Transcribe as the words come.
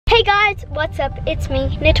Hey guys, what's up? It's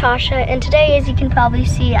me, Natasha, and today, as you can probably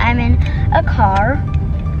see, I'm in a car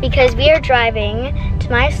because we are driving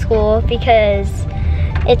to my school because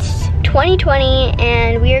it's 2020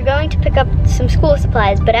 and we are going to pick up some school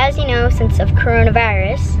supplies. But as you know, since of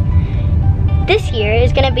coronavirus, this year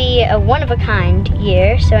is going to be a one-of-a-kind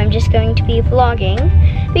year, so I'm just going to be vlogging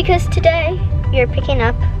because today we are picking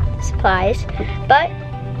up supplies, but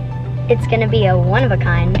it's going to be a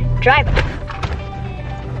one-of-a-kind drive-up.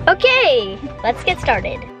 Okay, let's get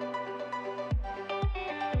started.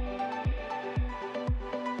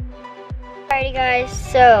 Alrighty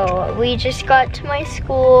guys, so we just got to my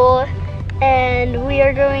school and we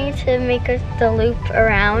are going to make the loop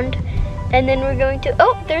around, and then we're going to,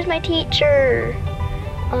 oh, there's my teacher.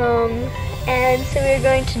 And so we're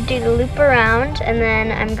going to do the loop around, and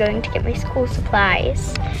then I'm going to get my school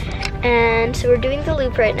supplies. And so we're doing the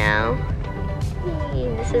loop right now.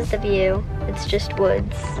 This is the view. It's just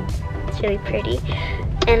woods. It's really pretty.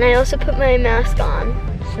 And I also put my mask on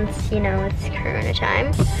since, you know, it's Corona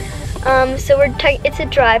time. So it's a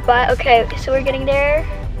drive-by. Okay, so we're getting there.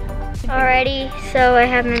 Alrighty, so I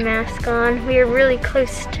have my mask on. We are really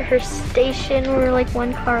close to her station. We're like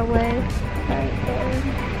one car away. Right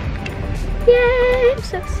there. Yay, I'm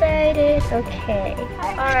so excited. Okay.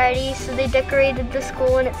 Alrighty, so they decorated the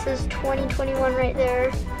school and it says 2021 right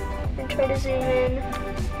there. And try to zoom in.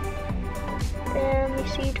 Bam, you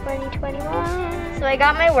see 2021. So I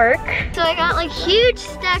got my work. So I got like huge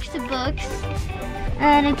stacks of books,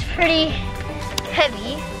 and it's pretty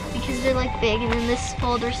heavy because they're like big, and then this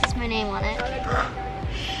folder says my name on it.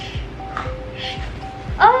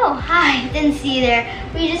 Oh, hi, didn't see you there.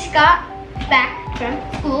 We just got back from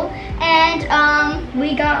school, and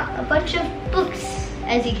we got a bunch of books,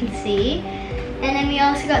 as you can see. And then we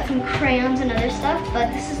also got some crayons and other stuff, but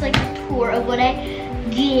this is like a tour of what I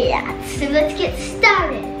got. So let's get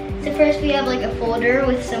started. So first we have like a folder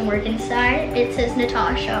with some work inside. It says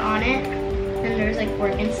Natasha on it, and there's like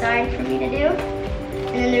work inside for me to do.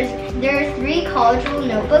 And then there are 3 collegeable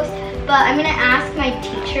notebooks, but I'm gonna ask my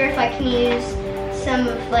teacher if I can use some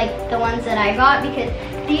of like the ones that I got, because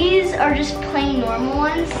these are just plain normal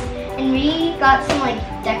ones, and we got some like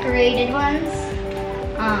decorated ones.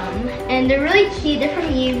 And they're really cute. They're from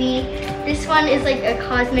UV. This one is like a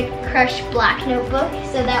Cosmic Crush black notebook,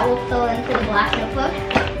 so that will fill in for the black notebook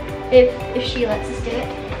if she lets us do it.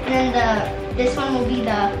 And then this one will be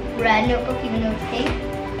the red notebook, even though it's pink,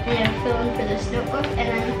 and it'll fill in for this notebook. And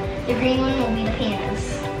then the green one will be the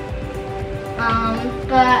pandas.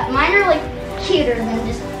 But mine are like cuter than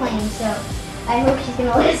just plain, so I hope she's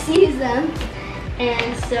gonna let us use them.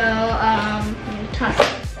 And so I'm gonna toss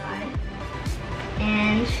it aside,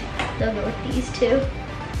 and they'll go with these 2.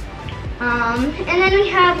 And then we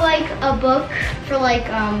have like a book for like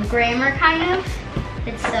grammar kind of.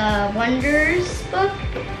 It's a Wonders book.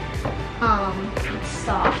 It's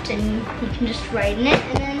soft and you can just write in it.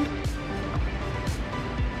 And then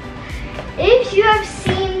if you have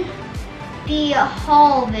seen the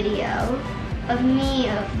haul video of me,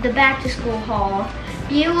 of the back to school haul,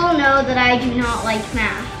 you will know that I do not like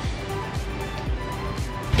math.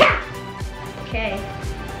 Yeah! Okay,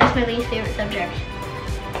 that's my least favorite subject.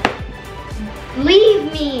 Leave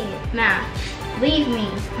me, math. Leave me.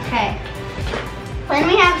 Okay. Then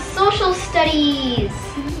we have social studies.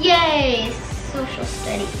 Yay, social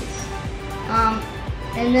studies.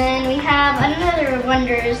 And then we have another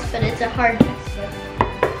Wonders, but it's a hard textbook.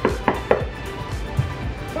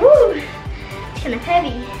 Ooh, it's kind of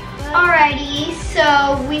heavy. Alrighty,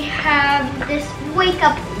 so we have this wake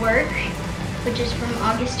up work, which is from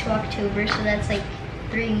August to October, so that's like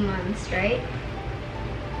 3 months, right?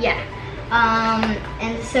 Yeah.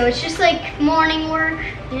 And so it's just like morning work,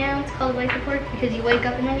 you know, it's called wake up work because you wake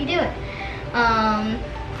up and then you do it.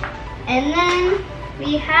 And then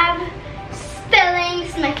we have spelling.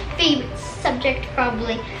 It's my favorite subject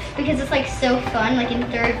probably because it's like so fun. Like in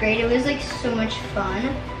 3rd grade, it was like so much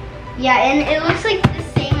fun. Yeah, and it looks like the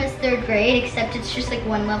same as 3rd grade, except it's just like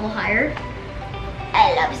 1 level higher.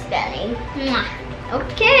 I love spelling. Mwah.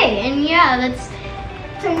 Okay, and yeah, that's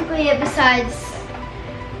technically it besides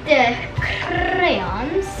the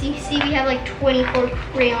crayons. You see we have like 24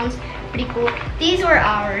 crayons, pretty cool. These were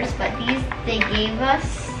ours, but these they gave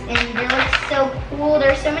us, and they're like so cool.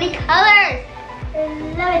 There's so many colors. I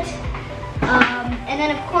love it. And then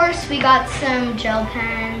of course we got some gel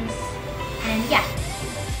pens, and yeah.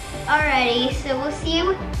 Alrighty, so we'll see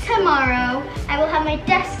you tomorrow. I will have my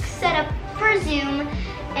desk set up for Zoom,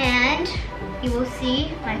 and you will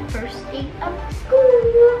see my first day of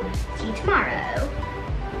school. See you tomorrow.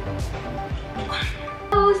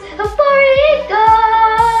 How far it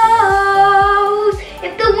goes,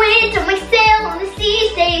 if the wind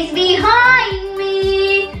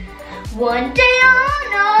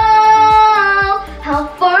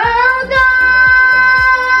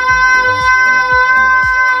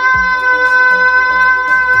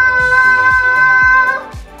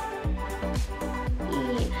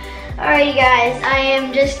guys, I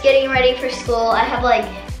am just getting ready for school. I have like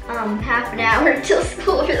half an hour till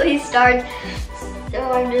school really starts. So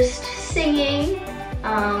I'm just singing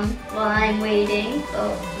while I'm waiting.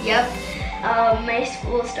 Oh, yep. My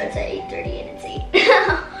school starts at 8:30 and it's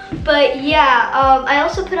 8. But yeah, I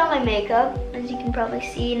also put on my makeup, as you can probably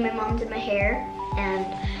see, and my mom did my hair. And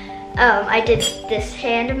I did this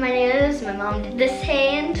hand of my nose, my mom did this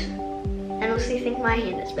hand. I honestly think my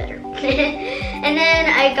hand is better. And then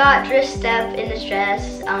I got dressed up in this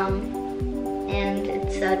dress, and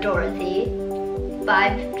it's a Dorothy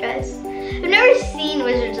vibe dress. I've never seen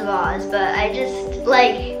Wizards of Oz, but I just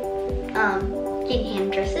like getting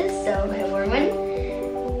hand dresses, so I wore one.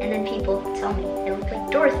 And then people tell me I look like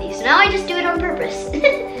Dorothy, so now I just do it on purpose.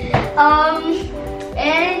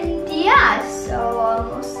 And yeah, so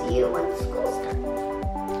we'll see you when school starts.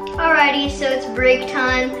 Alrighty, so it's break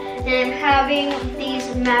time. And I'm having these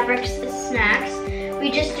Mavericks snacks.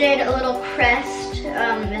 We just did a little crest,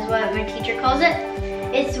 is what my teacher calls it.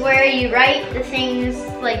 It's where you write the things,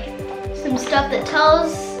 like some stuff that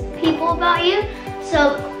tells people about you.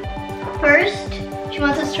 So first, she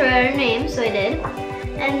wants us to write our name, so I did.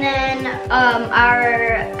 And then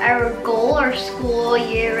our goal, our school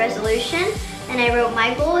year resolution. And I wrote,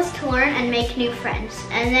 my goal is to learn and make new friends.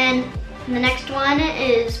 And then the next one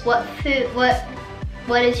is what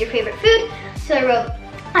is your favorite food? So I wrote,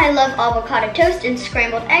 I love avocado toast and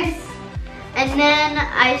scrambled eggs. And then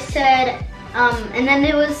I said, and then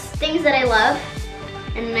it was things that I love.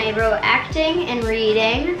 And then I wrote acting and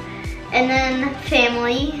reading. And then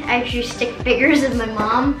family, I drew stick figures of my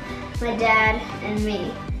mom, my dad, and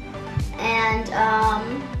me. And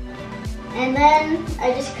then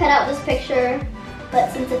I just cut out this picture,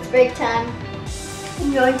 but since it's break time,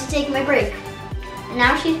 I'm going to take my break. And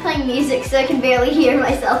now she's playing music, so I can barely hear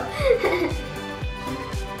myself.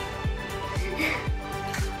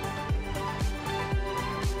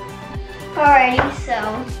 Alrighty,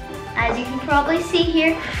 so as you can probably see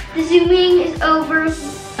here, the zooming is over.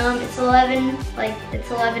 It's 11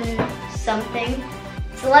 something.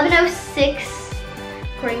 It's 11:06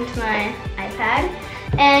 according to my iPad.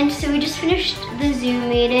 And so we just finished the Zoom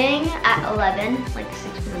meeting at 11, like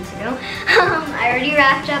 6 minutes ago. I already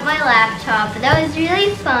wrapped up my laptop, but that was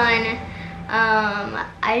really fun.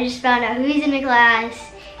 I just found out who's in the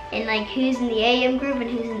class and like who's in the AM group and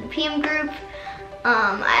who's in the PM group.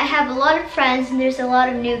 I have a lot of friends and there's a lot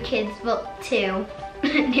of new kids, well, 2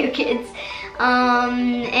 new kids.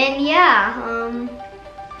 And yeah,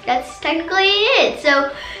 that's technically it.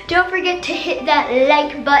 So don't forget to hit that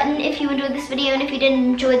like button if you enjoyed this video, and if you didn't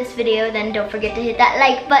enjoy this video, then don't forget to hit that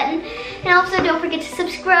like button. And also don't forget to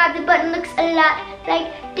subscribe. The button looks a lot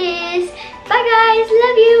like this. Bye guys,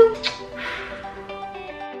 love you.